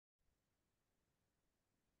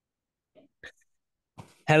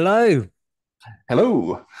Hello,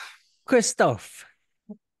 Hello. Christophe,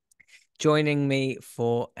 joining me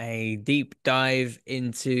for a deep dive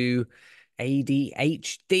into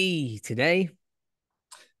ADHD today.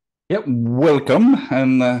 Yep, welcome,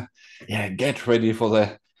 and yeah, get ready for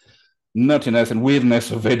the nuttiness and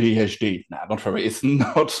weirdness of ADHD. Nah, don't worry, it's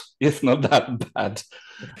not that bad.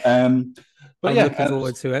 Um, but I'm yeah, looking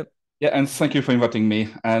forward to it. yeah, and thank you for inviting me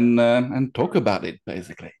and talk about it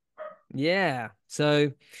basically. Yeah,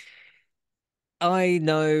 so I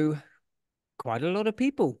know quite a lot of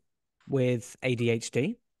people with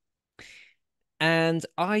ADHD, and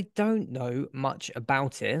I don't know much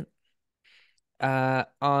about it.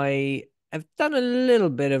 I have done a little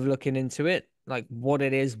bit of looking into it, like what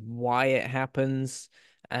it is, why it happens,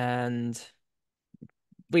 and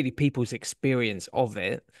really people's experience of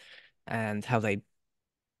it and how they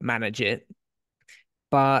manage it.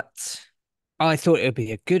 But I thought it would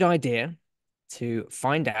be a good idea to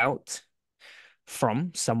find out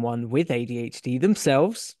from someone with ADHD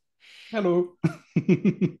themselves Hello.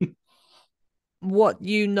 what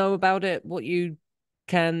you know about it, what you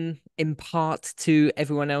can impart to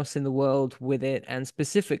everyone else in the world with it, and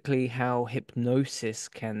specifically how hypnosis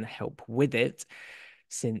can help with it,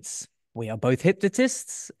 since we are both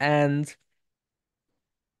hypnotists and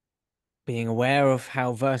being aware of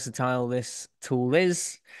how versatile this tool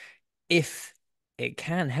is. If it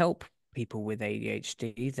can help people with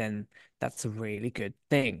ADHD, then that's a really good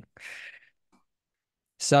thing.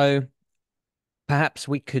 So perhaps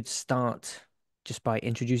we could start just by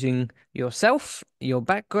introducing yourself, your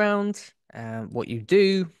background, what you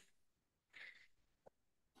do.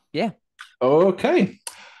 Yeah. Okay.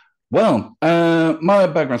 Well, my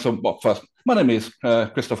background. So, well, first, my name is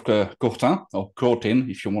Christophe Courtin, or Courtin,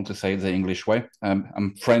 if you want to say it the English way.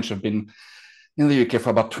 I'm French. I've been in the UK for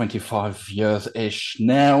about 25 years-ish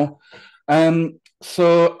now.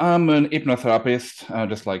 So I'm an hypnotherapist,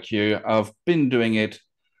 just like you. I've been doing it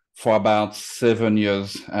for about 7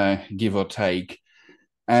 years, give or take.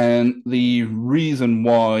 And the reason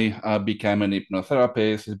why I became an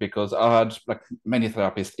hypnotherapist is because I had, like many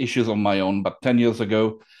therapists, issues on my own. But 10 years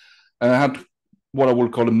ago, I had what I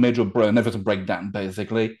would call a major nervous breakdown,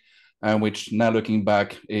 basically, which now looking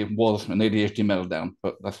back, it was an ADHD meltdown.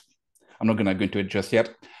 But I'm not going to go into it just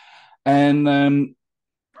yet. And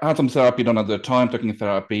I had some therapy done at the time, talking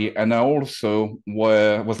therapy, and I also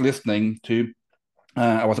was listening to,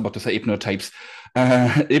 I was about to say hypnotapes,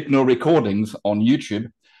 hypno recordings on YouTube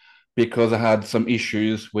because I had some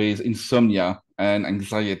issues with insomnia and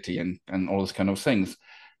anxiety and all those kind of things,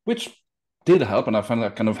 which did help. And I found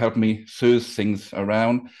that kind of helped me smooth things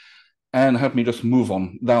around and helped me just move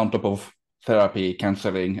on down top of therapy,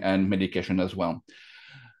 counseling, and medication as well.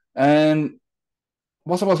 And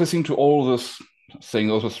whilst I was listening to all those things,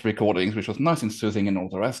 all those recordings, which was nice and soothing and all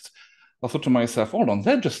the rest, I thought to myself, hold on,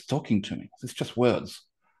 they're just talking to me. It's just words.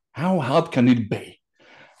 How hard can it be?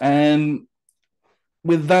 And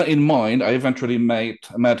with that in mind, I eventually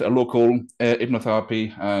met a local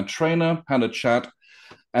hypnotherapy trainer, had a chat,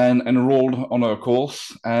 and enrolled on a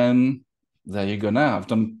course. And there you go now. I've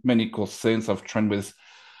done many courses since. I've trained with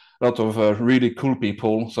a lot of really cool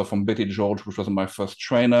people. So from Betty George, which was my first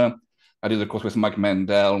trainer. I did a course with Mike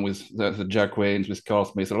Mandel, with the Jack Waynes, with Carl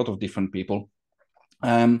Smith, a lot of different people.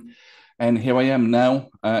 Um, and here I am now,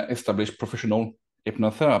 established professional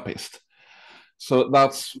hypnotherapist. So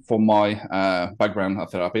that's for my background as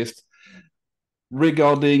a therapist.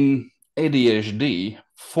 Regarding ADHD,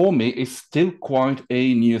 for me, it's still quite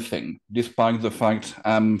a new thing, despite the fact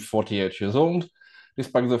I'm 48 years old,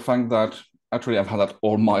 despite the fact that actually I've had that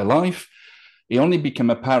all my life. It only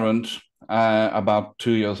became apparent about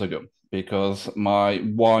 2 years ago because my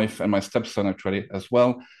wife and my stepson, actually, as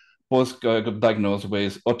well, both got diagnosed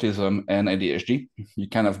with autism and ADHD. You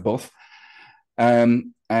can have both.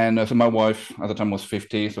 And so my wife at the time was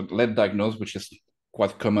 50, so late diagnosed, which is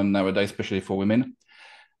quite common nowadays, especially for women.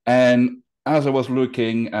 And as I was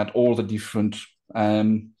looking at all the different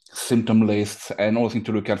symptom lists and all the things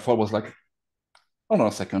to look at for, I was like, hold on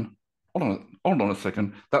a second, hold on a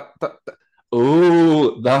second.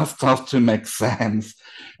 Oh, that starts to make sense.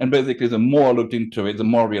 And basically, the more I looked into it, the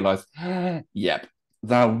more I realized, yep,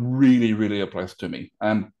 that really, really applies to me.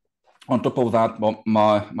 And on top of that,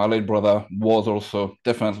 my late brother was also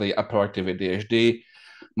definitely hyperactive ADHD.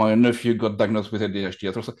 My nephew got diagnosed with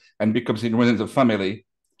ADHD also, and because it runs in the family,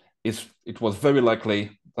 it was very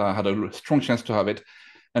likely that I had a strong chance to have it.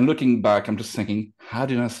 And looking back, I'm just thinking, how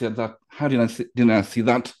did I see that? How didn't I see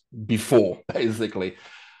that before? Basically,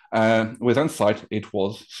 with hindsight, it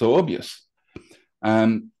was so obvious.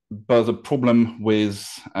 But the problem with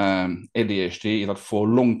ADHD is that for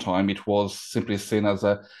a long time it was simply seen as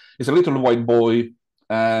it's a little white boy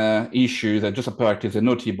issue. They're just hyperactive, they're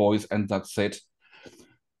naughty boys, and that's it.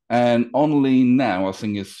 And only now, I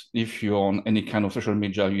think, is if you're on any kind of social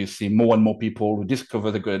media, you see more and more people who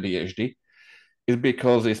discover the good ADHD. Is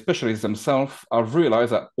because the specialists themselves have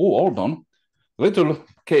realized that, oh, hold on, little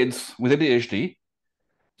kids with ADHD,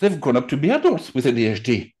 they've grown up to be adults with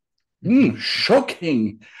ADHD.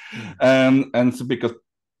 Shocking. And so because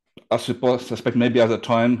I suspect maybe at the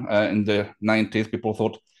time in the 90s, people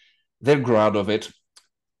thought they'll grow out of it.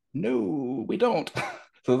 No, we don't.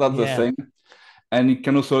 So that's the Yeah. thing. And it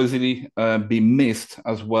can also easily be missed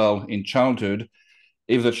as well in childhood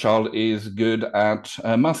if the child is good at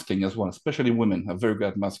masking as well, especially women are very good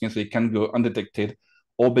at masking, so it can go undetected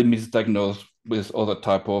or be misdiagnosed with other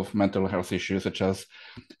type of mental health issues such as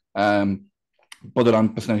borderline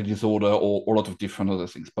personality disorder or a lot of different other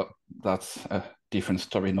things. But that's a different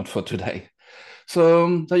story, not for today.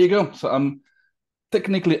 So there you go. So I'm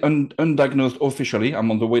technically undiagnosed officially.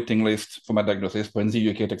 I'm on the waiting list for my diagnosis, but in the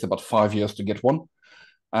UK it takes about 5 years to get one.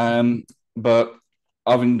 But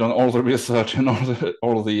having done all the research and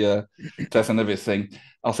all the tests and everything,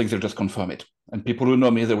 I think they'll just confirm it. And people who know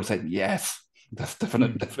me, they will say, yes, that's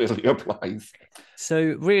definitely applies.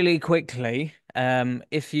 So really quickly,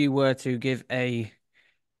 if you were to give a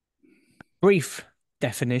brief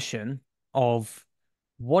definition of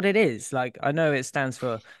what it is, like I know it stands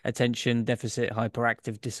for attention deficit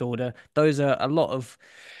hyperactive disorder. Those are a lot of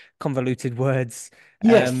convoluted words.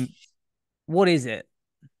 Yes. What is it?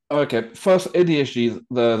 Okay. First, ADHD,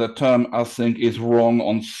 the term I think is wrong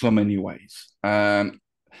on so many ways.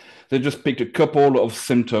 They just picked a couple of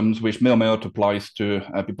symptoms which may or may not apply to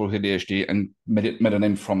people with ADHD and made a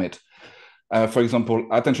name from it. For example,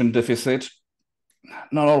 attention deficit,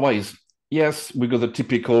 not always. Yes, we got the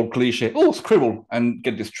typical cliche, oh, scribble and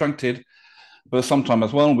get distracted. But sometimes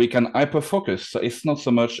as well, we can hyperfocus. So it's not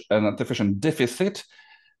so much an attention deficit,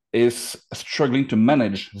 it's struggling to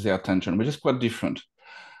manage the attention, which is quite different.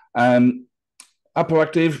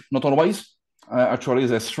 Hyperactive, not always. Actually,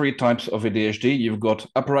 there's three types of ADHD. You've got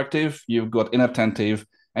hyperactive, you've got inattentive,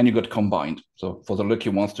 and you've got combined. So for the lucky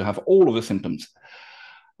ones to have all of the symptoms.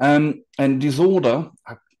 And disorder,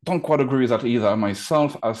 I don't quite agree with that either.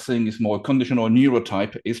 Myself, I think it's more a condition or a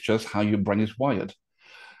neurotype. It's just how your brain is wired.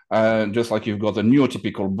 Just like you've got the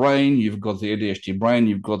neurotypical brain, you've got the ADHD brain,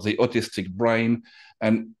 you've got the autistic brain,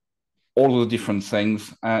 and all of the different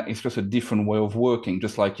things. It's just a different way of working.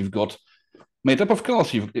 Just like you've got many type of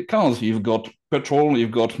cars. You've got petrol,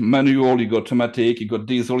 you've got manual, you've got automatic, you've got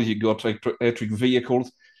diesel, you've got electric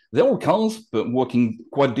vehicles. They're all cars, but working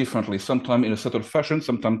quite differently, sometimes in a certain fashion,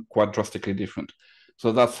 sometimes quite drastically different.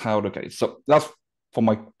 So that's how the case. So that's for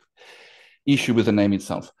my issue with the name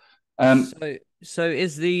itself. So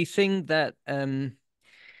is the thing that kind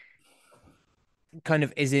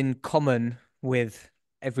of is in common with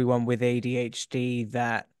everyone with ADHD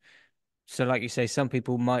that, so like you say, some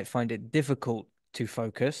people might find it difficult to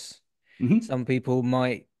focus. Some people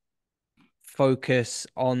might focus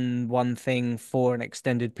on one thing for an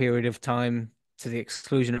extended period of time to the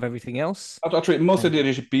exclusion of everything else. Actually, most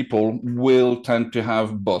ADHD people will tend to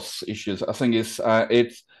have both issues. I think it's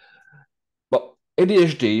but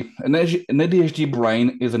ADHD, an ADHD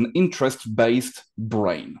brain is an interest-based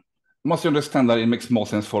brain. Must you understand that it makes more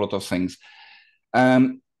sense for a lot of things.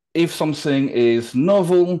 If something is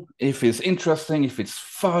novel, if it's interesting, if it's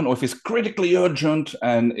fun, or if it's critically urgent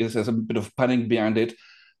and there's a bit of panic behind it,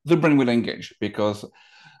 the brain will engage because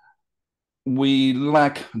we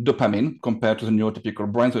lack dopamine compared to the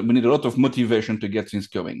neurotypical brain. So we need a lot of motivation to get things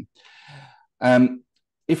going.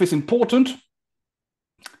 If it's important,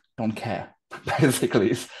 don't care.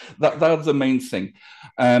 Basically, that's the main thing.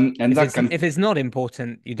 And if it's not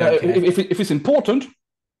important, you don't care. If it's important,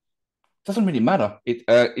 doesn't really matter.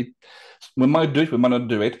 We might do it, we might not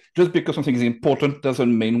do it. Just because something is important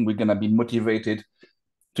doesn't mean we're gonna be motivated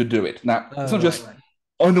to do it. Now, it's not just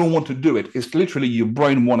I don't want to do it. It's literally your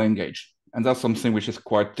brain won't engage, and that's something which is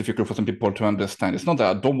quite difficult for some people to understand. It's not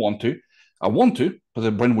that I don't want to; I want to, but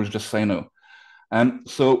the brain will just say no. And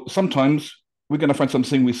so sometimes we're gonna find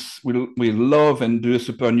something we love and do a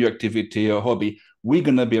super new activity or hobby. We're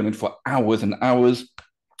gonna be on it for hours and hours.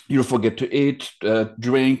 You'll forget to eat,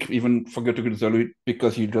 drink, even forget to go to the toilet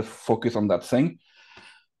because you just focus on that thing.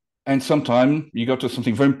 And sometimes you go to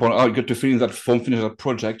something very important. Oh, you get to finish that form, finish that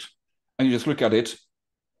project, and you just look at it.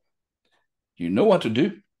 You know what to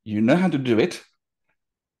do. You know how to do it,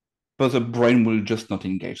 but the brain will just not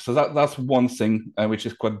engage. So that's one thing which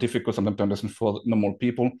is quite difficult sometimes to understand for normal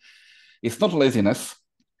people. It's not laziness.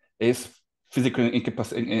 It's physical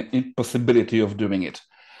impossibility of doing it.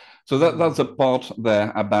 So that's the part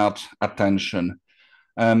there about attention.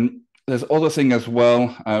 There's other thing as well,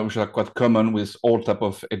 which are quite common with all type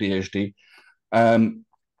of ADHD.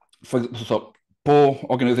 So poor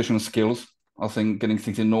organizational skills, I think getting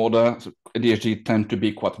things in order. So ADHD tend to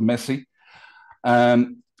be quite messy.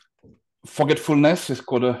 Forgetfulness is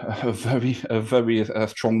quite a very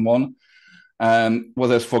strong one.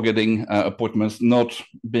 Whether it's forgetting appointments, not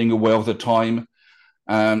being aware of the time,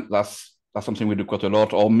 that's something we do quite a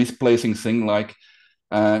lot. Or misplacing things like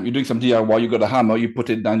you're doing some DIY, you got a hammer, you put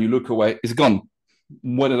it down, you look away, it's gone.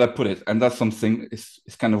 Where did I put it? And that's something, it's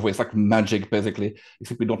kind of, it's like magic, basically,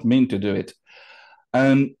 except we don't mean to do it.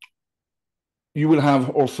 You will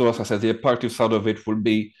have also, as I said, the hyperactive side of it will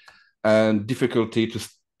be difficulty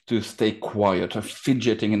to stay quiet,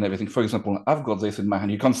 fidgeting and everything. For example, I've got this in my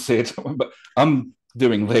hand. You can't see it, but I'm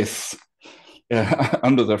doing this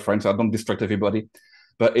under the frame, so I don't distract everybody.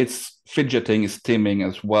 But it's fidgeting, it's steaming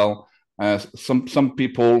as well. Some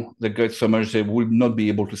people, they get so much they will not be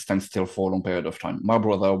able to stand still for a long period of time. My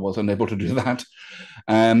brother was unable to do that.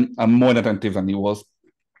 I'm more inattentive than he was.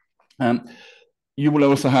 You will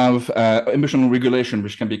also have emotional regulation,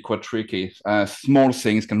 which can be quite tricky. Small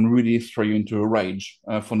things can really throw you into a rage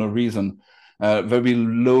for no reason. Very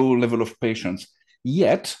low level of patience.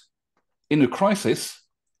 Yet, in a crisis,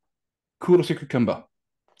 cool as a cucumber.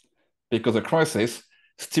 Because a crisis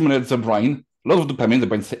stimulates the brain. A lot of dopamine, the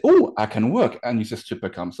brain says, oh, I can work. And you just super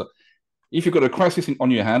calm. So if you've got a crisis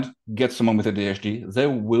on your hand, get someone with ADHD. They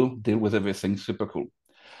will deal with everything super cool.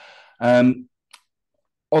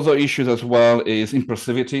 Other issues as well is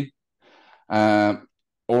impulsivity,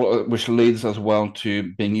 which leads as well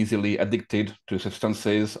to being easily addicted to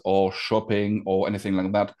substances or shopping or anything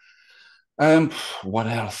like that. What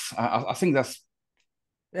else? I think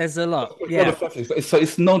there's a lot. Yeah. So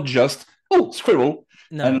it's not just, oh, squirrel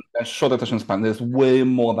No. and short attention span. There's way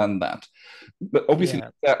more than that. But obviously,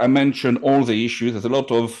 I mentioned all the issues. There's a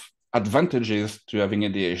lot of advantages to having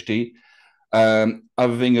ADHD.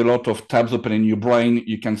 Having a lot of tabs open in your brain,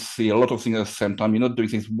 you can see a lot of things at the same time. You're not doing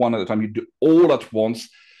things one at a time, you do all at once.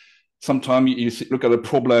 Sometimes you look at a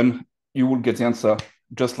problem, you will get the answer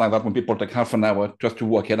just like that when people take half an hour just to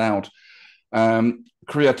work it out.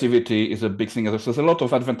 Creativity is a big thing. So there's a lot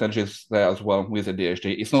of advantages there as well with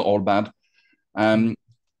ADHD. It's not all bad.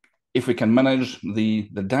 If we can manage the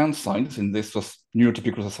downsides in this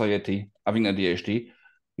neurotypical society, having ADHD,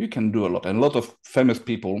 you can do a lot. And a lot of famous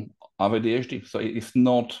people have ADHD. So it's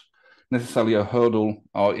not necessarily a hurdle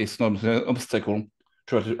or it's not an obstacle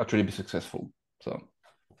to actually be successful. So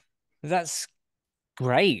that's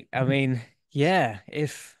great. I mean, yeah,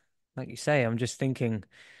 if, like you say, I'm just thinking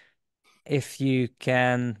if you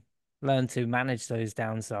can learn to manage those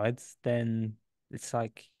downsides, then it's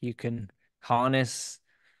like you can harness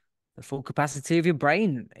the full capacity of your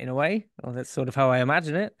brain in a way. Well, that's sort of how I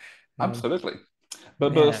imagine it. Absolutely.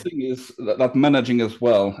 But the thing is that managing as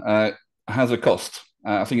well has a cost.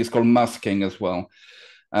 I think it's called masking as well,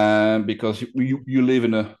 because you live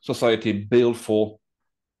in a society built for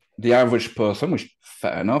the average person, which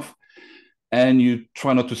fair enough, and you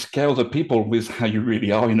try not to scare the people with how you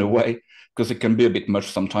really are in a way, because it can be a bit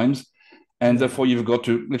much sometimes. And therefore, you've got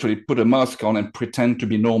to literally put a mask on and pretend to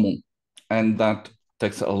be normal. And that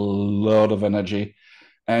takes a lot of energy.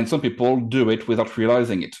 And some people do it without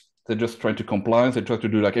realizing it. They're just trying to comply. They try to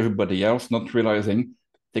do like everybody else, not realizing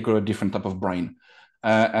they got a different type of brain.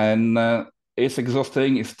 It's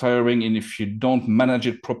exhausting, it's tiring. And if you don't manage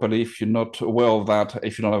it properly, if you're not aware of that,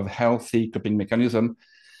 if you don't have a healthy coping mechanism,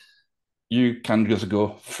 you can just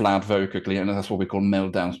go flat very quickly. And that's what we call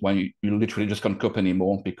meltdowns, when you literally just can't cope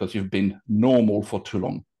anymore because you've been normal for too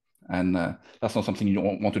long. And that's not something you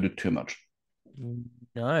don't want to do too much.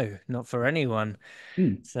 No, not for anyone.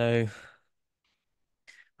 So,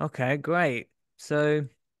 okay, great. So,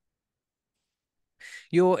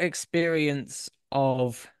 your experience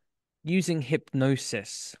of using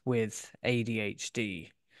hypnosis with ADHD,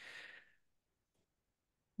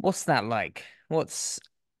 what's that like? What's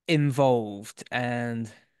involved and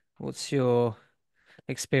what's your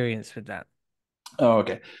experience with that? Oh,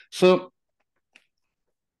 okay. So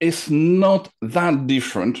it's not that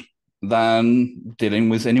different than dealing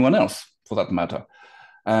with anyone else, for that matter.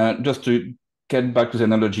 Just to get back to the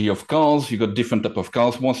analogy of cars, you got different type of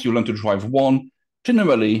cars. Once you learn to drive one,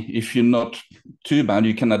 generally, if you're not too bad,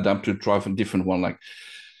 you can adapt to drive a different one. Like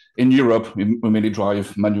in Europe, we mainly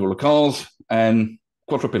drive manual cars, and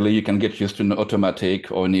quite rapidly you can get used to an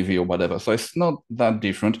automatic or an EV or whatever. So it's not that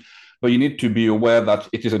different, but you need to be aware that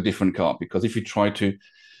it is a different car, because if you try to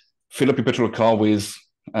fill up your petrol car with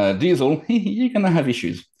diesel, you're going to have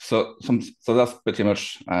issues. So that's pretty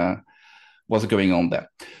much what's going on there.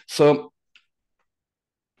 So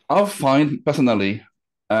I find personally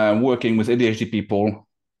working with ADHD people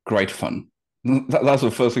great fun. That's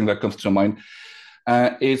the first thing that comes to mind.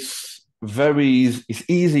 It's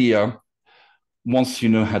easier once you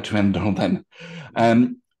know how to handle them.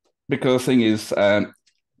 Because the thing is,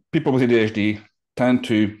 people with ADHD tend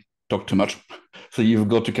to talk too much. So you've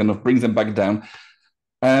got to kind of bring them back down.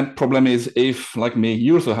 And problem is, if, like me,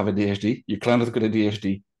 you also have ADHD, your client has got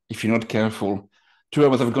ADHD, if you're not careful, 2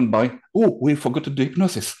 hours have gone by, oh, we forgot to do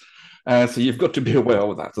hypnosis. So you've got to be aware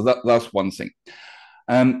of that. So that's one thing.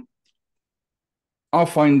 I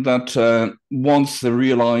find that once they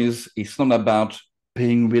realize it's not about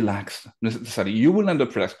being relaxed necessarily, you will end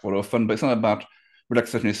up relaxed quite often, but it's not about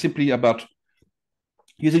relaxation. It's simply about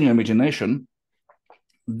using your imagination.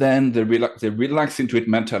 Then they relax into it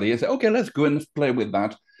mentally and say, okay, let's go and play with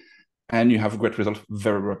that. And you have a great result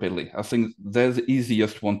very rapidly. I think they're the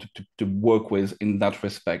easiest one to work with in that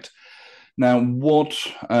respect. Now, what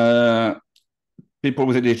people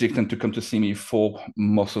with ADHD tend to come to see me for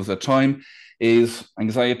most of the time is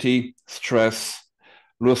anxiety, stress,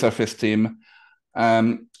 low self-esteem.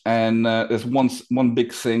 And there's one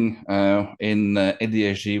big thing in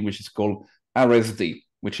ADHD, which is called RSD,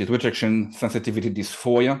 which is rejection sensitivity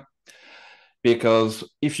dysphoria. Because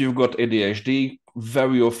if you've got ADHD,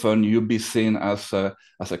 very often you'll be seen as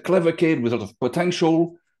a clever kid with a lot of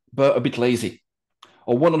potential, but a bit lazy.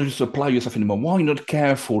 Or why don't you supply yourself anymore? Why are you not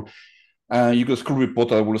careful? You got a school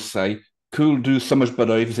reporter will say, could do so much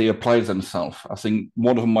better if they apply themselves. I think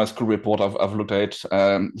one of my school report I've looked at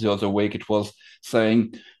the other week, it was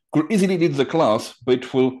saying, could easily lead the class, but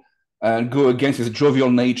it will go against his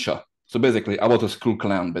jovial nature. So basically, I was a school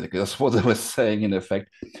clown, basically. That's what they were saying in effect.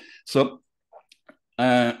 So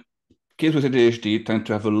kids with ADHD tend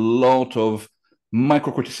to have a lot of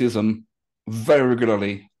micro-criticism very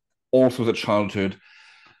regularly all through the childhood,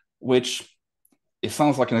 which it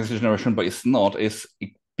sounds like an exaggeration, but it's not. It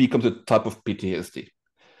becomes a type of PTSD.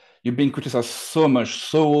 You're being criticized so much,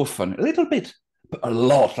 so often, a little bit, but a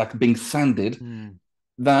lot, like being sanded,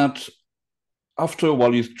 that after a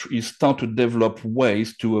while you start to develop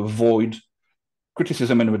ways to avoid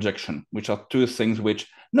criticism and rejection, which are two things which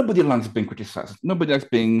nobody likes being criticized. Nobody likes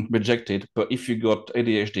being rejected, but if you got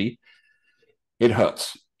ADHD, it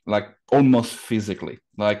hurts, like almost physically.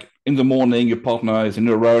 Like in the morning, your partner is in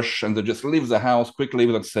a rush and they just leave the house quickly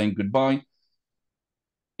without saying goodbye.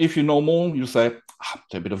 If you're normal, you say,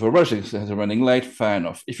 it's a bit of a rush, they're running late, fair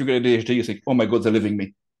enough. If you get ADHD, you think, oh my God, they're leaving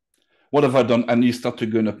me. What have I done? And you start to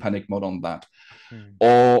go in a panic mode on that.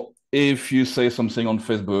 Or if you say something on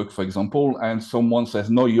Facebook, for example, and someone says,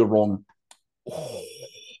 no, you're wrong. Oh,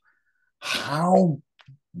 how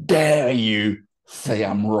dare you say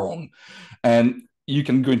I'm wrong? And you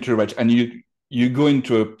can go into a rage and you go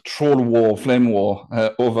into a troll war, flame war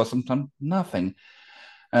over sometimes nothing.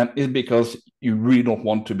 And it's because you really don't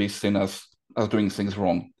want to be seen as doing things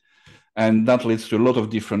wrong. And that leads to a lot of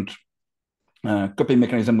different coping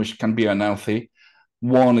mechanisms, which can be unhealthy.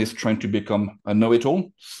 One is trying to become a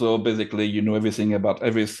know-it-all. So basically, you know everything about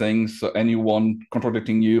everything. So anyone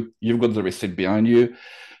contradicting you, you've got the receipt behind you.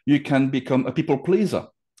 You can become a people pleaser,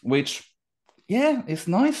 which, yeah, it's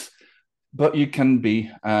nice, but you can be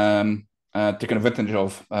taken advantage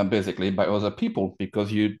of basically by other people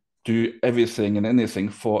because you do everything and anything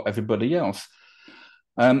for everybody else.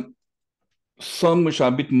 Some which are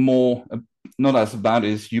a bit more not as bad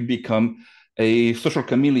is you become a social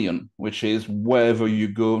chameleon, which is wherever you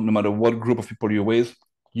go, no matter what group of people you're with,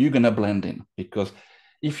 you're going to blend in. Because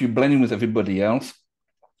if you blend in with everybody else,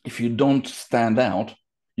 if you don't stand out,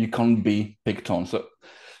 you can't be picked on. So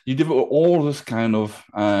you develop all this kind of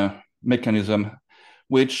mechanism,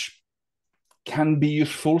 which can be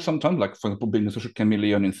useful sometimes. Like, for example, being a social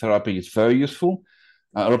chameleon in therapy is very useful.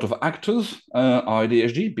 A lot of actors are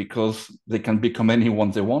ADHD because they can become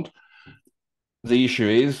anyone they want. The issue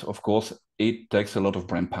is, of course, it takes a lot of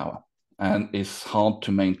brain power and it's hard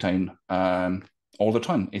to maintain all the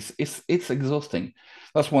time. It's exhausting.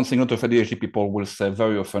 That's one thing a lot of ADHD people will say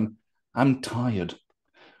very often, I'm tired.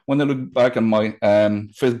 When I look back on my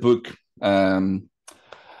Facebook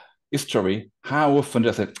history, how often do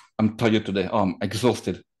I say, I'm tired today, oh, I'm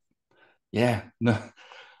exhausted. Yeah, no,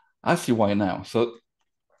 I see why now. So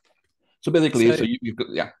basically, so you've got,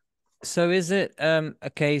 yeah. So is it a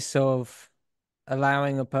case of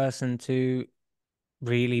allowing a person to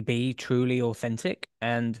really be truly authentic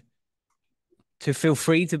and to feel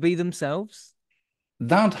free to be themselves?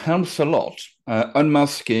 That helps a lot.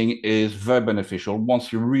 Unmasking is very beneficial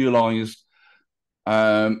once you realize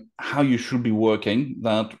how you should be working,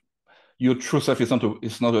 that your true self is not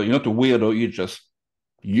you're not a weirdo, you're just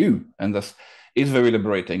you. And that's it's very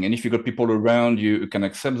liberating. And if you got people around you who can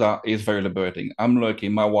accept that, it's very liberating. I'm lucky,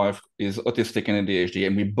 my wife is autistic and ADHD,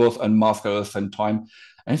 and we both unmask her at the same time.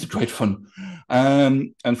 And it's great fun.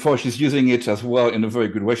 And for she's using it as well in a very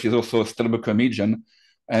good way. She's also a stand-up comedian,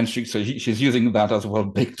 and she's using that as well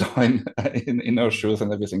big time in her Mm. shows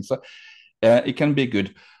and everything. So it can be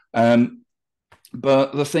good. Um,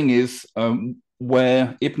 but the thing is,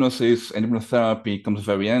 where hypnosis and hypnotherapy comes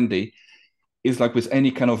very handy is like with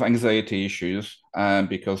any kind of anxiety issues,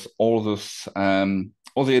 because all the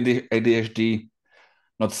ADHD,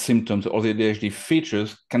 not symptoms, all the ADHD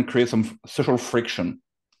features can create some social friction,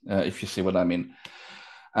 if you see what I mean.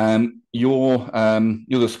 You're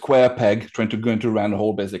the square peg trying to go into a round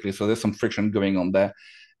hole, basically. So there's some friction going on there,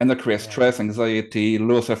 and that creates Yeah. stress, anxiety,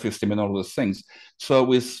 low self-esteem, and all those things. So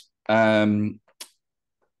with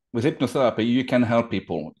hypnotherapy, you can help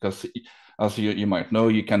people because, as you might know,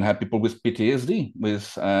 you can help people with PTSD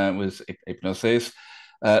with hypnosis,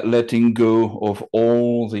 letting go of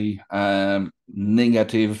all the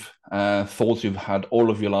negative thoughts you've had all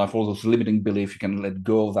of your life, all those limiting beliefs. You can let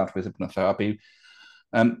go of that with hypnotherapy.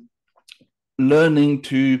 Learning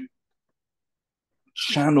to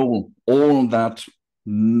channel all that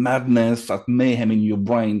madness, that mayhem in your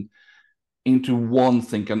brain into one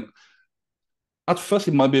thing. And at first,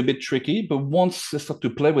 it might be a bit tricky, but once you start to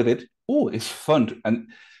play with it, oh, it's fun. And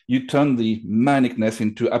you turn the manicness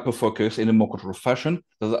into hyperfocus in a more controlled fashion.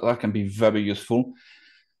 So that can be very useful.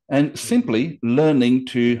 And Mhm. simply learning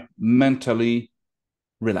to mentally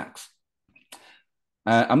relax.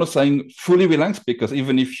 I'm not saying fully relax, because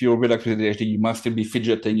even if you're relaxed with ADHD, you might still be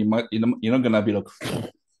fidgeting. You're not gonna be like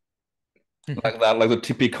that, like the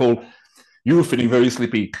typical. You're feeling very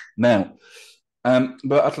sleepy now,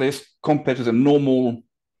 but at least compared to the normal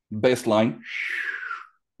baseline,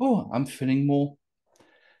 oh, I'm feeling more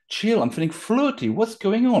chill. I'm feeling floaty. What's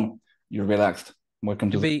going on? You're relaxed. Welcome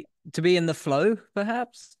To to the. be in the flow,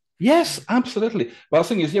 perhaps. Yes, absolutely. Well, the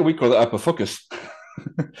thing is, yeah, we call it hyperfocus.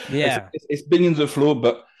 Yeah. It's being in the flow,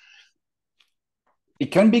 but it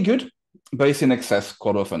can be good, but it's in excess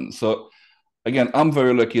quite often. So again, I'm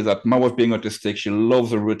very lucky that my wife being autistic, she loves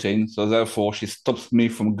the routine. So therefore, she stops me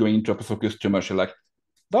from going into hyperfocus too much. She's like,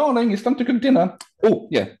 darling, it's time to cook dinner. Oh,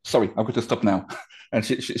 yeah, sorry, I've got to stop now. And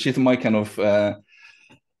she's my kind of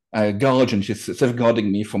guardian. She's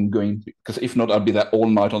safeguarding me from going, because if not, I'll be there all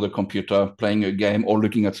night on the computer playing a game or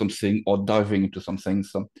looking at something or diving into something.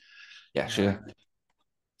 So yeah,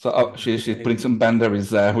 Ah, she's okay. putting some boundaries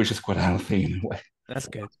there, which is quite healthy in a way. That's So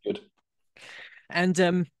good. that's good.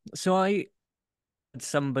 And so I heard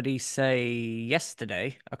somebody say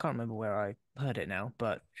yesterday, I can't remember where I heard it now,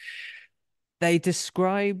 but they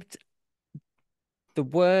described the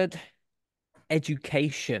word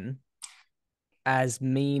education as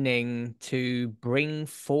meaning to bring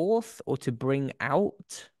forth or to bring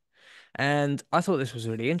out. And I thought this was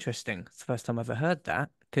really interesting. It's the first time I've ever heard that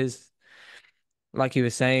because, like you were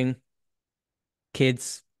saying,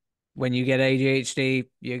 kids, when you get ADHD,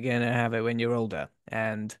 you're gonna have it when you're older.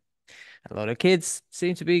 And a lot of kids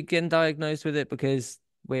seem to be getting diagnosed with it because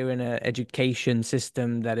we're in an education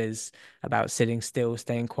system that is about sitting still,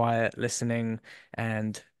 staying quiet, listening,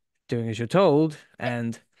 and doing as you're told.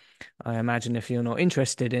 And I imagine if you're not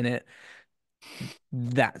interested in it,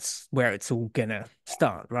 that's where it's all gonna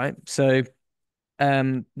start, right? So,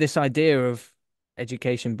 this idea of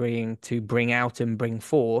education being to bring out and bring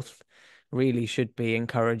forth really should be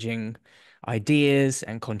encouraging ideas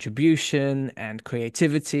and contribution and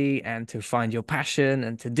creativity and to find your passion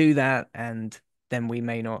and to do that. And then we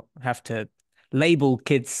may not have to label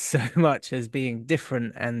kids so much as being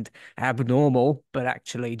different and abnormal, but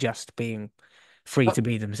actually just being free to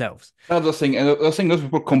be themselves. That's the thing. And the thing is,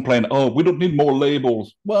 people complain, oh, we don't need more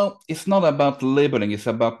labels. Well, it's not about labeling, it's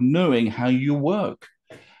about knowing how you work.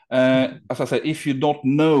 As I said, if you don't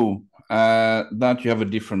know that you have a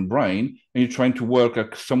different brain and you're trying to work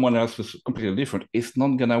like someone else who's completely different, it's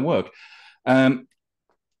not going to work. Um,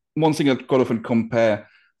 One thing I'd quite often compare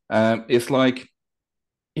is like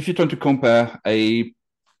if you're trying to compare a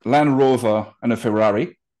Land Rover and a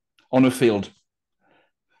Ferrari on a field,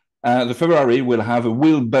 the Ferrari will have a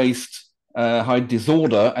wheel-based height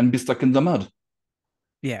disorder and be stuck in the mud.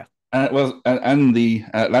 Yeah. And the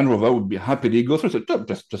Land Rover would be happily go through. So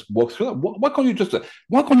just walk through that. Why can't you just?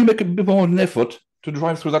 Why can't you make a bit more an effort to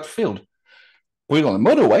drive through that field? Put it on the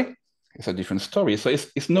motorway. It's a different story. So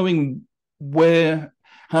it's knowing where,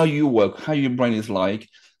 how you work, how your brain is like,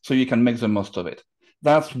 so you can make the most of it.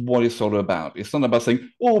 That's what it's all about. It's not about saying,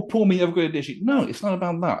 oh, poor me, I've got ADHD. No, it's not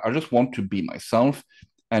about that. I just want to be myself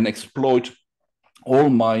and exploit all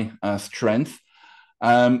my strength,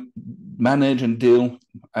 um, manage and deal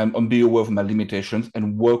and be aware of my limitations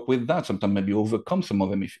and work with that. Sometimes maybe overcome some of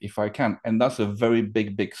them if I can. And that's a very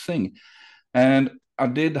big, big thing. And I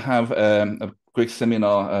did have a quick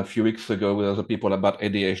seminar a few weeks ago with other people about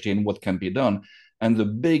ADHD and what can be done. And the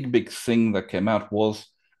big, big thing that came out was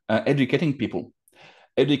educating people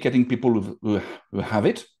who have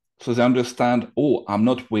it so they understand, oh, I'm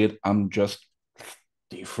not weird, I'm just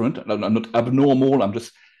different. I'm not abnormal, I'm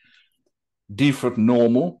just different,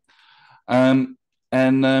 normal. Um,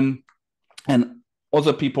 and and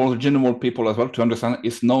other people, general people as well, to understand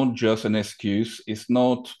it's not just an excuse. It's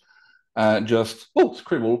not just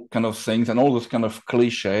scribble kind of things and all this kind of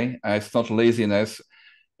cliche. It's not laziness.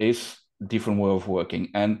 It's different way of working,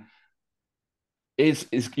 and it's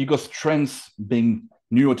you got strengths being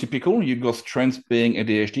neurotypical, you got strengths being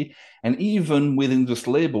ADHD, and even within this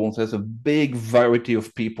label, there's a big variety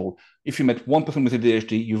of people. If you met one person with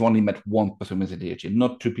ADHD, you've only met one person with ADHD.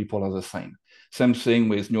 Not two people are the same. Same thing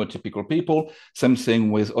with neurotypical people. Same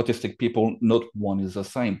thing with autistic people. Not one is the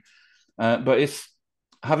same. But it's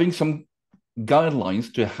having some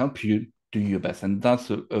guidelines to help you do your best, and that's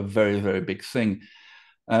a very, very big thing.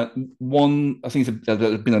 I think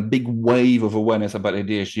there's been a big wave of awareness about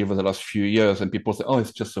ADHD over the last few years, and people say, "Oh,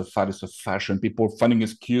 it's just a fad, it's a fashion." People finding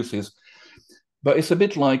excuses, but it's a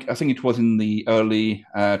bit like I think it was in the early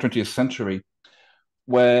 20th century,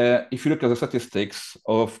 where if you look at the statistics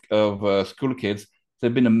of school kids,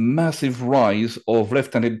 there's been a massive rise of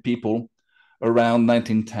left-handed people around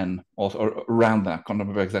 1910 or around that. I can't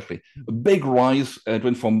remember exactly. A big rise. It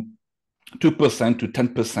went from 2% to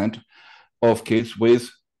 10% of kids with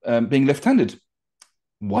being left-handed.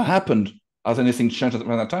 What happened? Has anything changed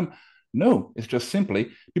around that time? No, it's just simply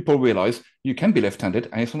people realize you can be left-handed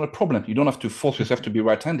and it's not a problem. You don't have to force yourself to be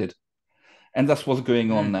right-handed. And that's what's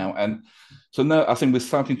going on now. And so now I think we're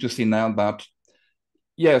starting to see now that,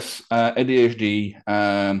 yes, ADHD,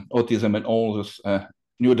 autism, and all those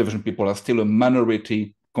neurodivergent people are still a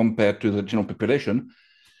minority compared to the general population,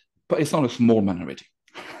 but it's not a small minority.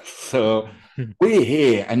 So we're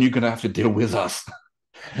here and you're going to have to deal with us.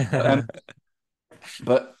 um,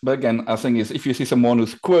 but again, I think is if you see someone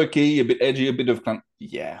who's quirky, a bit edgy, a bit of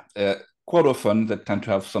quite often they tend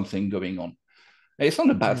to have something going on. It's not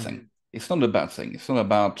a bad thing. It's not a bad thing. It's not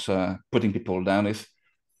about putting people down. It's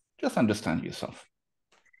just understand yourself.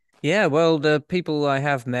 Yeah, well, the people I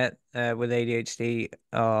have met with ADHD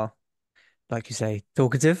are, like you say,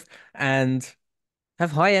 talkative and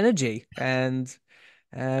have high energy, and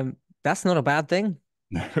um, that's not a bad thing.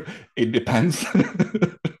 It depends.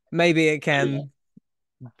 Maybe it can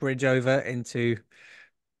bridge over into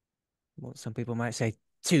what some people might say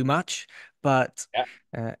too much, but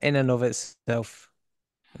Yeah. in and of itself,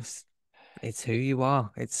 it's it's who you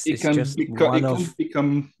are. It It's can just become one of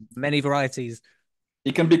become many varieties.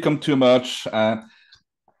 it can become too much.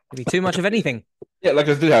 Maybe too much of anything. Yeah, like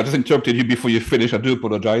I just interrupted you before you finish. I do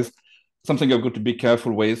apologize. Something I've got to be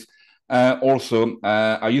careful with. Also,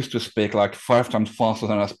 I used to speak like 5 times faster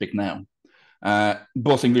than I speak now,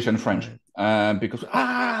 both English and French, Right. because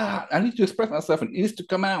I need to express myself and it needs to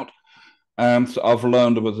come out. So I've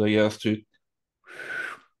learned over the years to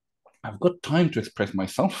I've got time to express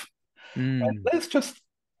myself. Mm. Let's just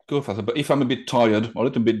go faster. But if I'm a bit tired or a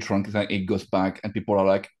little bit drunk, it goes back, and people are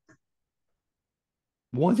like,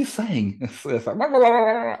 "What is he saying?" It's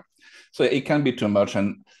like, so it can be too much,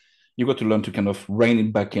 and you've got to learn to kind of rein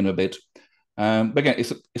it back in a bit. But again,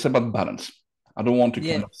 it's about balance. I don't want to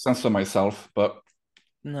kind Yeah. of censor myself, but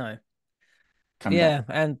No. calm down. Yeah,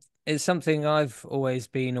 and it's something I've always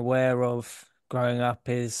been aware of growing up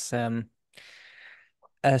is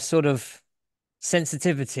a sort of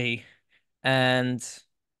sensitivity and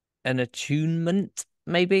an attunement,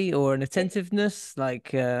 maybe, or an attentiveness,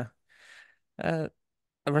 like uh, a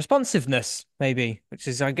responsiveness, maybe, which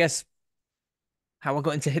is, I guess, how I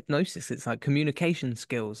got into hypnosis. It's like communication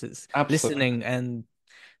skills. It's Absolutely. listening and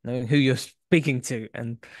knowing who you're speaking to,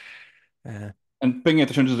 and uh, And paying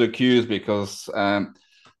attention to the cues because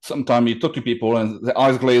sometimes you talk to people and the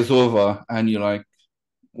eyes glaze over, and you're like,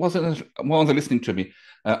 why are they listening to me?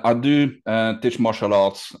 I do teach martial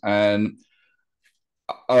arts, and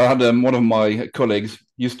I had one of my colleagues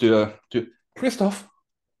used to Christophe,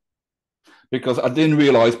 because I didn't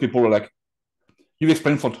realize people were like, "You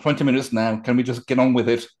explained for 20 minutes now. Can we just get on with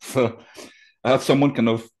it?" So I had someone kind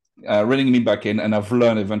of reining me back in, and I've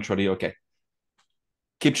learned eventually. Okay,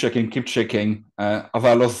 keep checking, keep checking. Have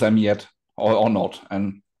I lost them yet or not?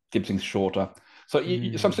 And keep things shorter. So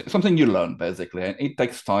Mm. something you learn basically, and it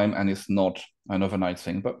takes time, and it's not an overnight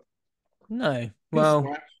thing, but No. it's Well,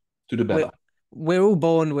 right to do we're better. we're all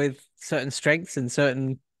born with certain strengths and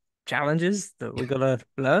certain challenges that we gotta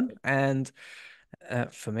learn. And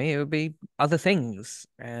for me, it would be other things.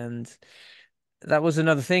 And that was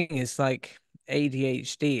another thing. Is like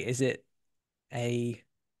ADHD. Is it a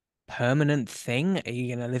permanent thing? Are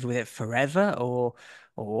you gonna live with it forever, or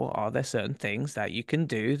are there certain things that you can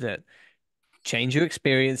do that change your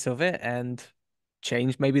experience of it and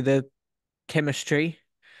change maybe the chemistry?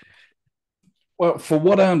 Well, for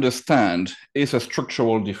what I understand, it's a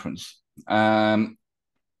structural difference.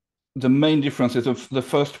 The main difference is the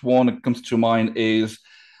first one that comes to mind is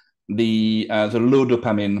the low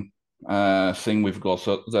dopamine thing we've got.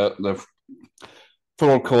 So the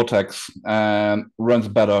frontal cortex runs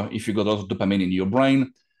better if you got those dopamine in your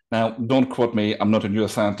brain. Now, don't quote me. I'm not a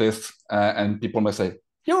neuroscientist, and people may say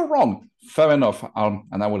you're wrong. Fair enough,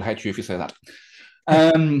 and I will hate you if you say that.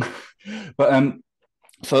 Um, but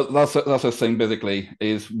so that's the thing. Basically,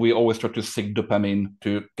 is we always try to seek dopamine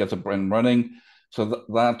to get the brain running. So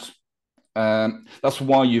that's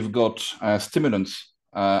why you've got stimulants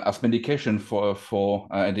as medication for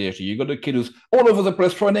ADHD. You got a kid who's all over the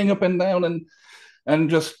place, running up and down and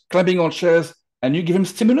just clapping on chairs, and you give him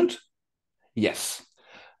stimulant? Yes,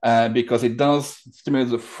 because it does stimulate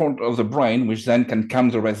the front of the brain, which then can calm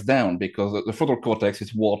the rest down, because the frontal cortex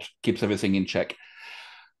is what keeps everything in check.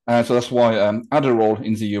 So that's why Adderall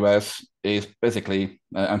in the US is basically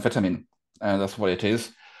amphetamine. That's what it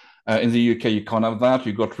is. In the UK, you can't have that.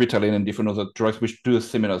 You've got Ritalin and different other drugs which do a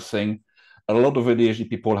similar thing. A lot of ADHD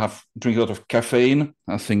people drink a lot of caffeine.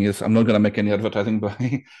 The thing is, I'm not going to make any advertising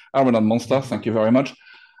by Iron and Monster. Thank you very much.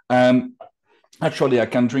 Actually, I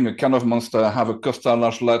can drink a can of Monster, have a Costa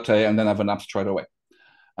large latte, and then have a nap straight away.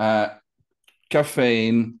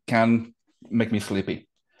 Caffeine can make me sleepy.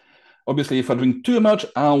 Obviously, if I drink too much,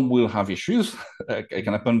 I will have issues. It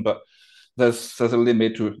can happen, but there's a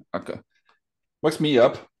limit to wakes me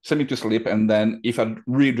up, send me to sleep, and then if I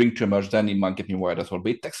really drink too much, then it might get me worried as well.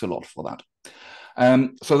 But it takes a lot for that.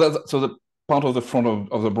 So the part of the front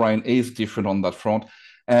of the brain is different on that front.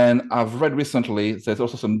 And I've read recently there's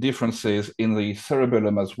also some differences in the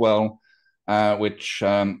cerebellum as well, which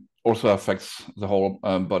also affects the whole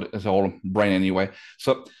body, the whole brain anyway.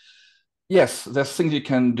 So yes, there's things you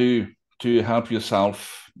can do to help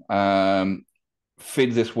yourself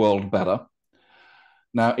fit this world better.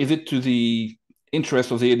 Now, is it to the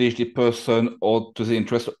interest of the ADHD person or to the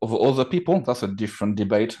interest of other people? That's a different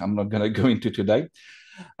debate I'm not going to go into today.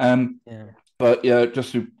 Yeah. But yeah,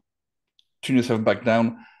 just to tune yourself back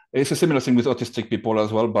down, it's a similar thing with autistic people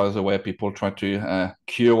as well. By the way, people try to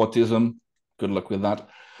cure autism. Good luck with that.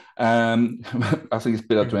 I think it's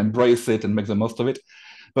better to embrace it and make the most of it.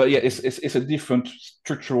 But yeah, it's a different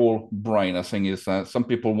structural brain. I think is some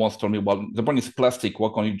people once told me, well, the brain is plastic. Why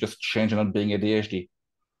can't you just change it not being ADHD?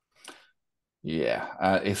 Yeah,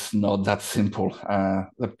 it's not that simple.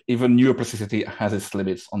 Even neuroplasticity has its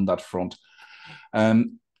limits on that front.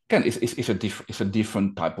 Again, it's a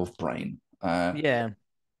different type of brain. Yeah.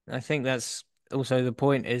 I think that's also the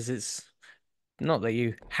point. Is it's not that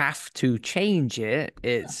you have to change it,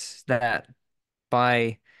 it's that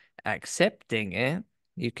by accepting it,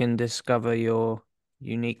 you can discover your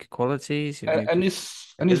unique qualities, your unique And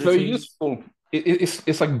it's very abilities. useful.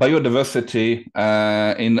 It's like biodiversity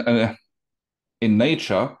in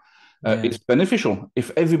nature. Yeah. It's beneficial.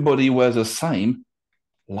 If everybody were the same,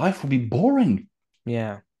 life would be boring.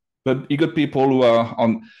 Yeah. But you got people who are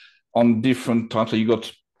on different types. So you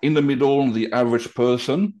got in the middle, the average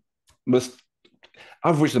person. Most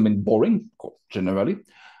average, I mean boring generally,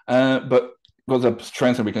 but got the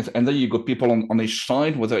strengths and weaknesses. And then you got people on each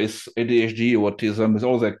side, whether it's ADHD or autism, with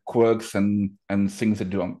all their quirks and things they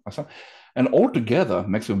do. And all together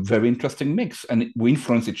makes a very interesting mix. And we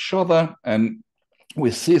influence each other, and we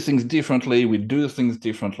see things differently, we do things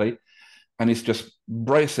differently, and it's just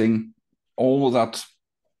bracing all that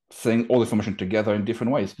thing, all the information together in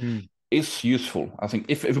different ways. Mm. It's useful. I think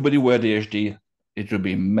if everybody were ADHD, it would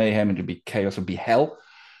be mayhem, it would be chaos, it would be hell.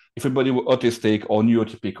 If everybody were autistic or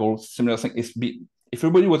neurotypical, similar thing, if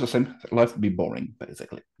everybody was the same, life would be boring,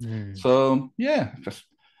 basically. Mm. So yeah, just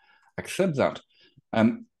accept that.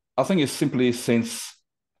 And I think it's simply since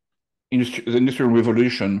the industrial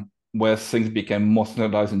revolution where things became more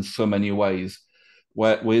standardized in so many ways.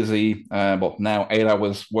 Where with the well now 8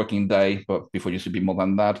 hours working day, but before it used to be more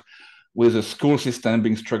than that. With the school system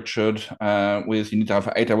being structured, with you need to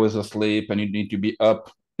have 8 hours of sleep and you need to be up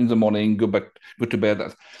in the morning, go to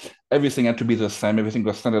bed. Everything had to be the same. Everything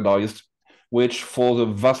was standardized, which for the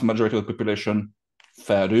vast majority of the population,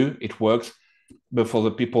 fair do, it works. but for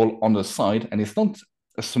the people on the side, and it's not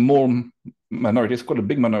a small minority, it's quite a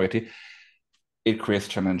big minority, it creates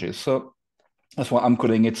challenges. So that's why I'm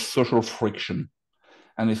calling it social friction.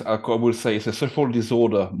 And I will say it's a social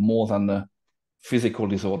disorder more than a physical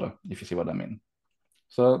disorder, if you see what I mean.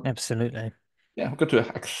 So Absolutely. yeah, we've got to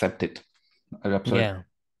accept it. Absolutely. Yeah.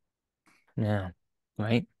 Yeah.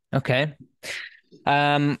 Right. Okay.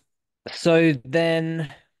 Um, so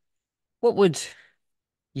then what would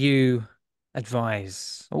you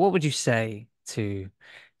advise, or what would you say to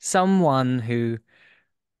someone who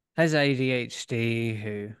has ADHD,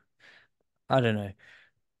 who, I don't know,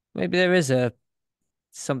 maybe there is a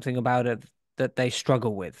something about it that they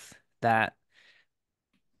struggle with, that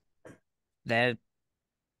they're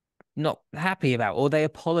not happy about, or they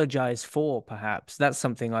apologize for, perhaps. That's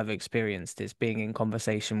something I've experienced, is being in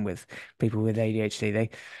conversation with people with ADHD.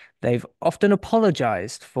 They've often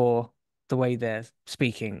apologized for the way they're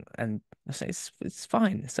speaking, and I say it's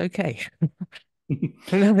fine, it's okay.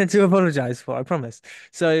 Nothing to apologize for, I promise.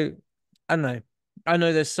 So I don't know. I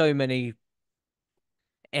know there's so many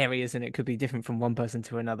areas and it could be different from one person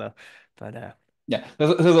to another, but Yeah,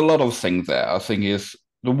 there's a lot of things there. I think is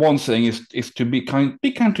the one thing is to be kind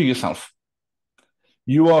to yourself.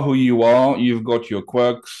 You are who you are. You've got your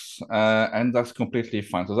quirks, and that's completely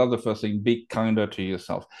fine. So that's the first thing. Be kinder to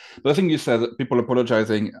yourself. But I think you said that people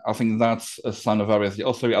apologizing. I think that's a sign of arrogance.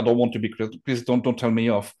 Oh, sorry, I don't want to be. Please don't tell me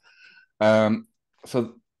off. Um,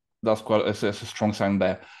 so that's quite it's a strong sign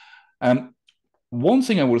there. One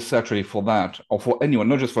thing I will say actually for that, or for anyone,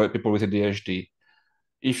 not just for people with ADHD,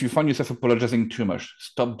 if you find yourself apologizing too much,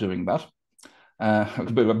 stop doing that.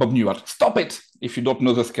 Bob Newhart, stop it! If you don't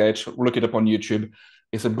know the sketch, look it up on YouTube.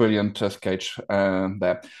 It's a brilliant sketch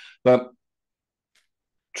there. But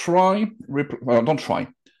don't try.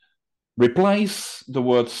 Replace the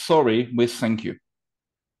word sorry with thank you.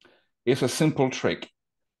 It's a simple trick.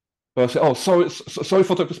 But say, oh, sorry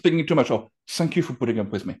for speaking too much. Oh, thank you for putting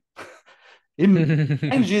up with me. It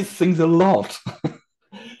changes things a lot.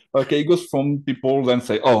 Okay, it goes from people then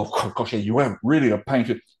say, "Oh gosh, you were really a pain."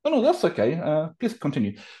 No, no, that's okay. Please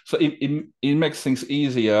continue. So it makes things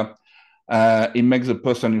easier. It makes the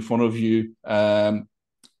person in front of you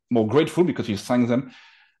more grateful because you thank them,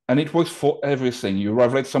 and it works for everything. You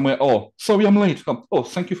arrive late somewhere. Oh, sorry, I'm late. Oh,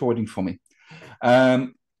 thank you for waiting for me.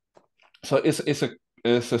 Um, so it's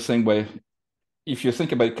a thing where if you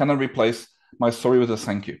think about it, can I replace my sorry with a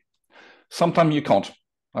thank you? Sometimes you can't.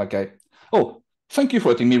 Okay. Oh, thank you for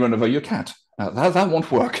letting me run over your cat. That won't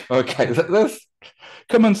work. Okay. There's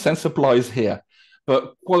common sense applies here.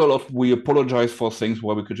 But quite a lot we apologize for things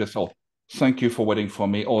where we could just, oh, thank you for waiting for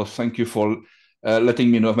me, or thank you for letting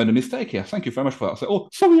me know I've made a mistake here. Thank you very much for that. Say, oh,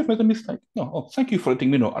 sorry, I've made a mistake. No, oh, thank you for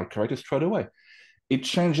letting me know. I'll correct it straight away. It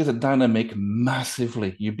changes the dynamic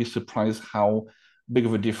massively. You'd be surprised how big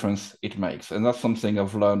of a difference it makes. And that's something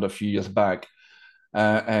I've learned a few years back.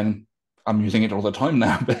 And I'm using it all the time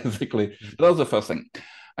now, basically. But that's the first thing.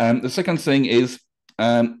 The second thing is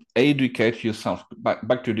educate yourself.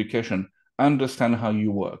 Back to education. Understand how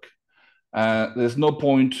you work. There's no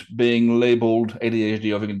point being labeled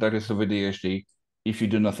ADHD or having a diagnosis of ADHD if you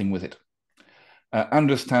do nothing with it.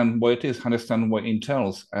 Understand what it is, understand what it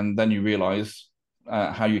entails, and then you realize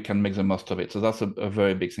how you can make the most of it. So that's a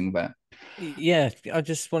very big thing there. yeah, I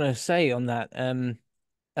just want to say on that,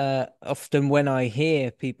 often when I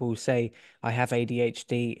hear people say I have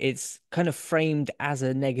ADHD, it's kind of framed as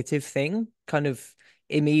a negative thing, kind of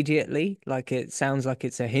immediately. Like it sounds like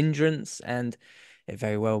it's a hindrance, and it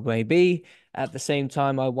very well may be. At the same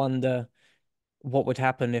time, I wonder what would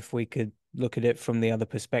happen if we could look at it from the other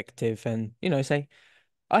perspective and, say,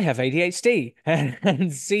 I have ADHD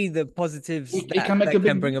and see the positives It can make a that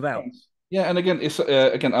can big bring about. difference. Yeah, and again, it's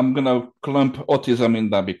again, I'm gonna clump autism in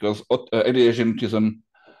that because ADHD and autism,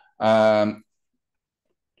 um,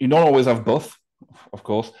 you don't always have both, of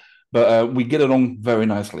course, but we get along very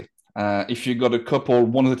nicely. If you got a couple,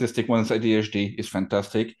 one is autistic, one is ADHD, is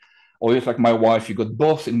fantastic. Or if like my wife, you got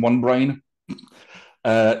both in one brain.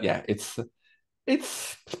 Yeah, it's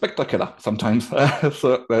spectacular sometimes.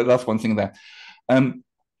 So that's one thing there. Um,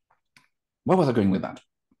 where was I going with that?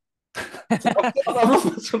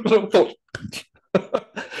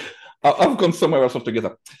 I've gone somewhere else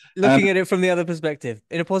altogether. Looking at it from the other perspective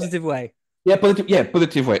in a positive way. Yeah, positive. Yeah,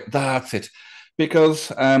 positive way. That's it.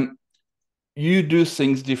 Because you do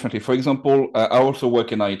things differently. For example, I also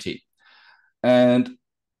work in IT, and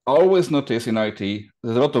I always notice in IT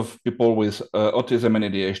there's a lot of people with autism and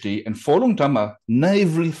ADHD, and for a long time I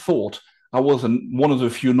naively thought I was one of the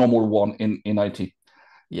few normal one in IT.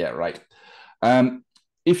 Yeah, right. Um,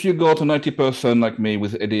 if you got an IT person like me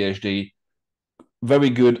with ADHD, very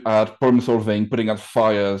good at problem solving, putting out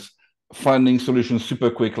fires, finding solutions super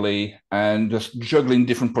quickly, and just juggling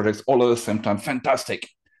different projects all at the same time. Fantastic.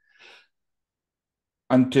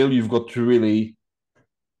 Until you've got to really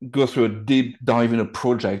go through a deep dive in a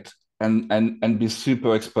project and be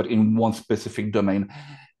super expert in one specific domain,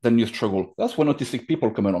 then you struggle. That's when autistic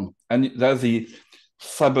people come along. And there's the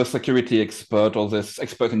cybersecurity expert or this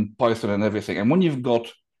expert in Python and everything. And when you've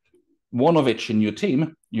got one of each in your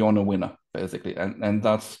team, you're on a winner, basically. And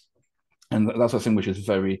that's a thing which is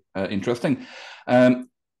very interesting.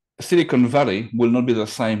 Silicon Valley will not be the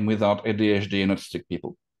same without ADHD and autistic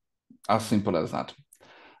people. As simple as that.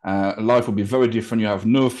 Life will be very different. You have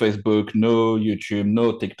no Facebook, no YouTube,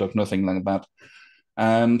 no TikTok, nothing like that.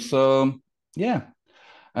 So, yeah.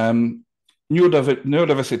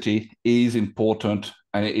 Neurodiversity is important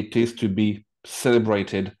and it is to be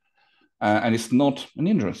celebrated. And it's not an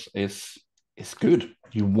hindrance. It's good.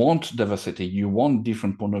 You want diversity. You want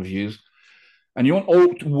different point of views. And you want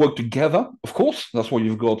all to work together. Of course, that's why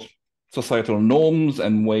you've got societal norms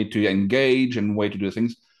and way to engage and way to do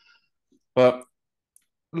things. But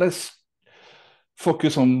let's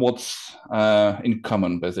focus on what's in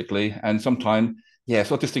common, basically. And sometimes, yes,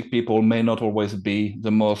 autistic people may not always be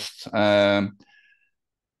the most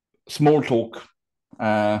small talk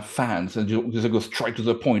fans, and just go straight to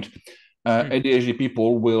the point. ADHD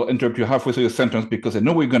people will interrupt you halfway through a sentence because they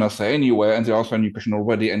know what you're going to say anywhere, and they're answering your question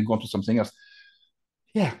already and go on to something else.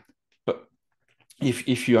 Yeah, but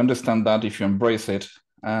if you understand that, if you embrace it,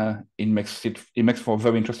 it makes for a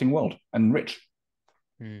very interesting world and rich.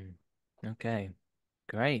 Okay,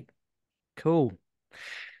 great, cool.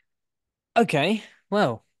 Okay,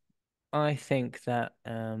 well, I think that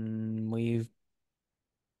we've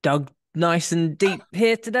dug nice and deep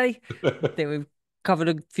here today. I think we've covered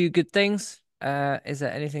a few good things. Is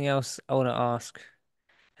there anything else I want to ask?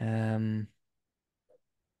 For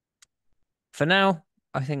now,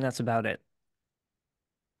 I think that's about it.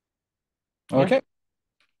 Okay. Yeah.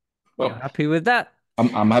 Well, You're happy with that?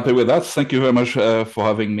 I'm happy with that. Thank you very much for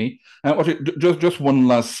having me. Just one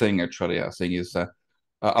last thing, actually, I think is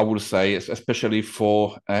I would say, especially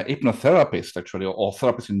for hypnotherapists, actually, or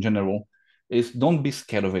therapists in general, is don't be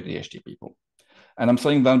scared of ADHD people. And I'm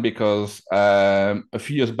saying that because a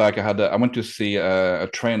few years back, I went to see a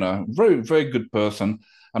trainer, very, very good person.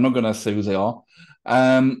 I'm not going to say who they are,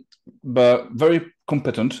 but very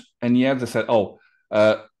competent. And yet they said, oh,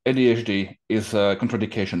 ADHD is a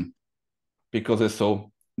contradiction because there's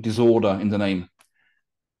so disorder in the name.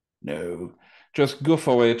 No, just go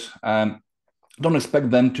for it. Don't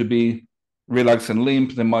expect them to be relaxed and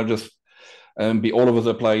limp. They might just be all over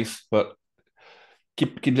the place, but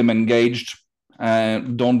keep them engaged.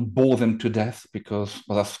 Don't bore them to death because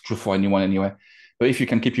that's true for anyone anyway. But if you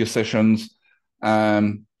can keep your sessions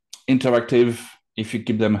interactive, if you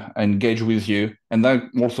keep them engaged with you, and that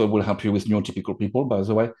also will help you with neurotypical people, by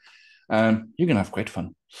the way, you're gonna have great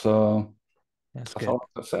fun. So That's that's good. all I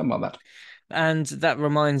have to say about that. And that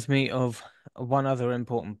reminds me of one other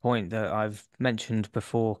important point that I've mentioned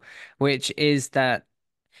before, which is that,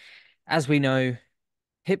 as we know,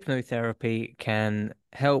 hypnotherapy can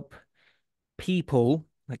help people,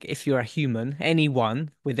 like if you're a human,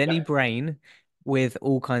 anyone with any Yeah. brain, with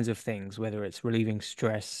all kinds of things, whether it's relieving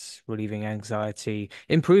stress, relieving anxiety,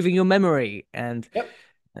 improving your memory, and Yep.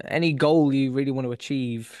 any goal you really want to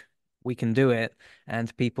achieve, we can do it.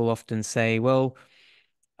 And people often say, well,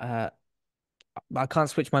 uh, I can't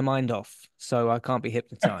switch my mind off, so I can't be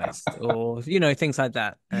hypnotized, or things like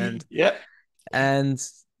that. And Yeah. and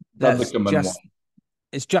That's the that's common one. just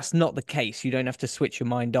it's just not the case. You don't have to switch your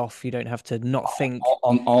mind off. You don't have to not think.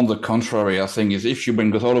 On the contrary, I think is if you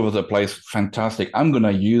bring us all over the place, fantastic. I'm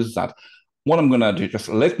gonna use that. What I'm gonna do, just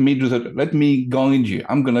let me do that. Let me guide you.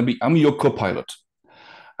 I'm your co-pilot.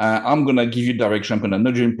 I'm gonna give you direction. I'm gonna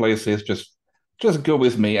nudge you in places. Just go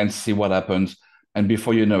with me and see what happens. And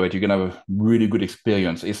before you know it, you're gonna have a really good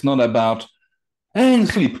experience. It's not about and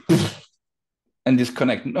sleep and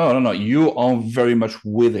disconnect. No, no, no. You are very much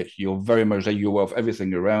with it. You're very much there. You're aware of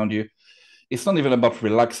everything around you. It's not even about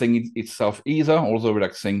relaxing itself either, although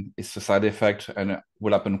relaxing is a side effect and it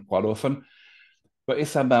will happen quite often. But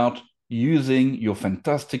it's about using your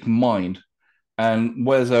fantastic mind, and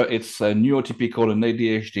whether it's a neurotypical, an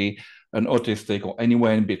ADHD, an autistic, or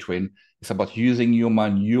anywhere in between, it's about using your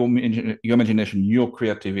mind, your imagination, your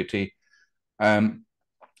creativity. And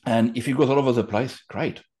if it goes all over the place,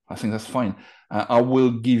 great. I think that's fine. I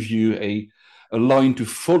will give you a line to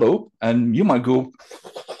follow, and you might go,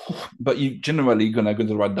 but you generally gonna go in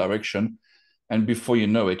the right direction. And before you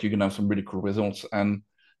know it, you're gonna have some really cool results. And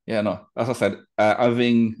yeah, no, as I said,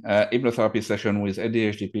 having a hypnotherapy session with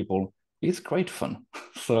ADHD people It's great fun.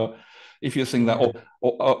 So if you think that, Yeah.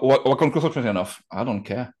 I can't concentrate enough, I don't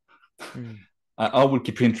care. Mm. I will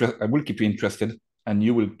keep you interested. I will keep you interested, and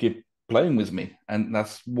you will keep playing with me. And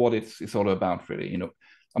that's what it's all about, really.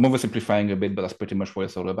 I'm oversimplifying a bit, but that's pretty much what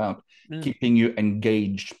it's all about. Mm. Keeping you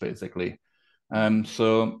engaged, basically.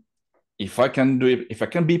 So if I can do it, if I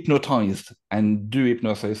can be hypnotized and do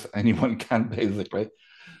hypnosis, anyone can, basically.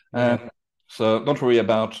 Yeah. So don't worry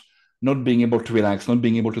about not being able to relax, not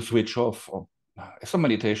being able to switch off. It's a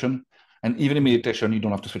meditation, and even in Mm. meditation, you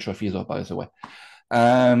don't have to switch off either, by the way.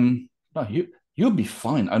 No, you'll be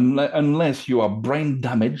fine unless you are brain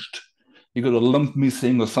damaged, you got a lump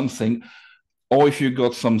missing or something, or if you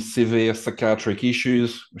got some severe psychiatric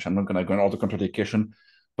issues, which I'm not going to go into all the contradiction.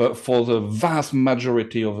 But for the vast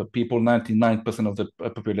majority of the people, 99% of the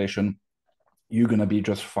population, you're going to be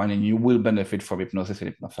just fine and you will benefit from hypnosis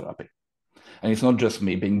and hypnotherapy. And it's not just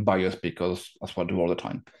me being biased because that's what I do all the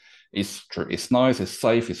time. It's true. It's nice, it's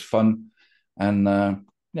safe, it's fun, and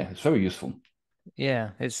yeah, it's very useful.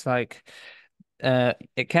 Yeah. It's like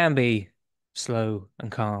it can be slow and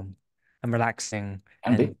calm and relaxing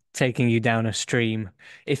Can be. and taking you down a stream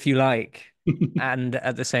if you like. And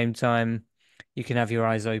at the same time, you can have your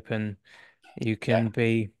eyes open. You Yeah. can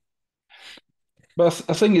be But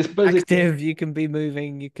I think it's basically, active. You can be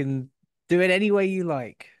moving. You can do it any way you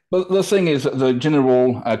like. but the thing is, the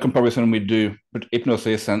general comparison we do with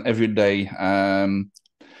hypnosis and everyday,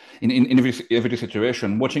 in everyday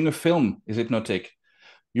situation, watching a film is hypnotic.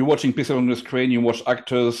 You're watching pictures on the screen, you watch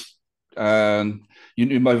actors, and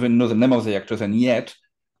you might even know the name of the actors, and yet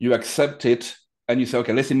you accept it and you say,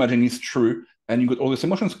 okay, let's imagine it's true, and you got all these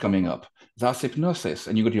emotions coming up. That's hypnosis,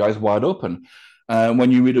 and you got your eyes wide open.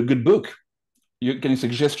 When you read a good book, you're getting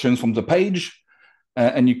suggestions from the page,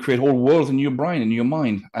 and you create whole worlds in your brain, in your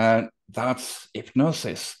mind. That's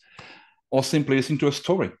hypnosis. Or simply listening to a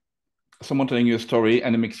story. Someone telling you a story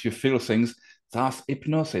and it makes you feel things. That's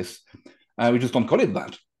hypnosis. We just don't call it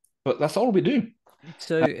that, but that's all we do.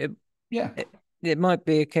 So Uh, yeah, it it might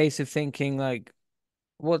be a case of thinking like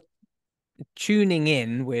what tuning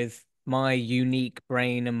in with my unique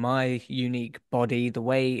brain and my unique body, the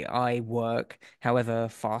way I work, however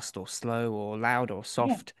fast or slow or loud or yeah,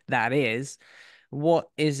 soft that is, what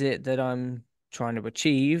is it that I'm trying to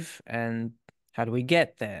achieve and how do we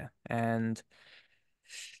get there? And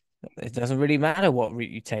it doesn't really matter what route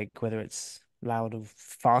you take, whether it's loud or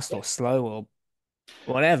fast yeah. or slow or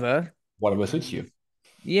whatever. Whatever suits you.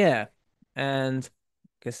 Yeah. And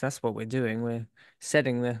I guess that's what we're doing. We're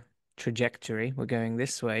setting the trajectory. We're going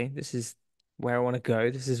this way. This is where I want to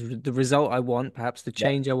go. This is the result I want, perhaps the Yeah.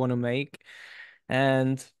 change I want to make.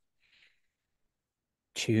 And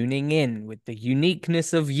tuning in with the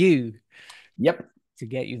uniqueness of you Yep. to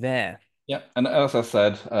get you there. Yeah. And as I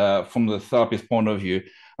said, from the therapist point of view,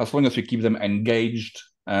 as long as you keep them engaged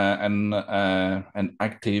and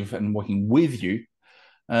active and working with you,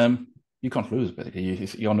 you can't lose. Basically,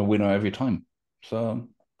 you're on a winner every time. So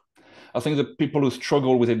I think the people who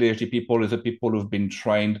struggle with ADHD people is the people who've been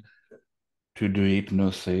trained to do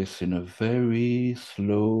hypnosis in a very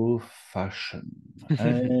slow fashion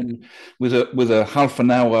and with a half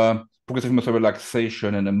an hour progressive muscle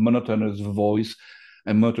relaxation and a monotonous voice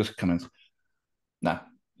and monotonous comments. Nah,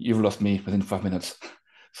 you've lost me within 5 minutes.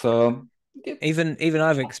 So Even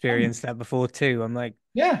I've experienced that before too. I'm like,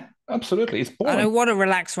 yeah, absolutely. It's I boring. don't want to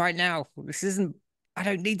relax right now. I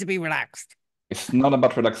don't need to be relaxed. It's not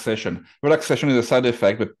about relaxation. Relaxation is a side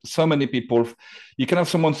effect, but so many people, you can have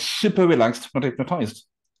someone super relaxed, not hypnotized.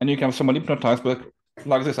 And you can have someone hypnotized, but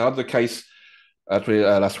like this, I had the case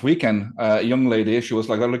last weekend. A young lady, she was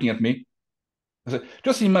like that looking at me. I said,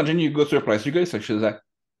 just imagine you go to a place, you go, so she was like,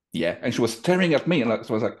 yeah. And she was staring at me. And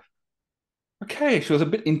so I was like, okay. She was a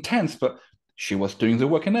bit intense, but she was doing the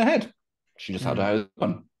work in her head. She just had her Mm. eyes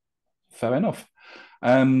on. Fair enough.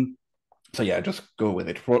 Um, so yeah, just go with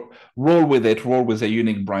it. Roll with it. Roll with their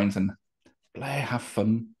unique brains and play, have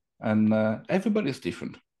fun. And everybody's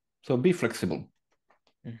different. So be flexible.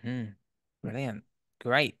 Hmm. Brilliant.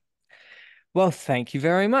 Great. Well, thank you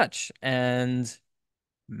very much. And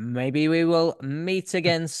maybe we will meet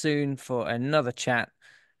again soon for another chat,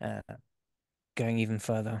 uh, going even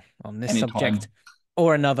further on this subject Anytime.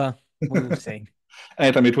 or another. We will see.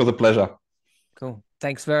 Anytime. It was a pleasure. Cool.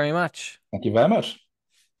 Thanks very much. Thank you very much.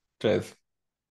 Cheers.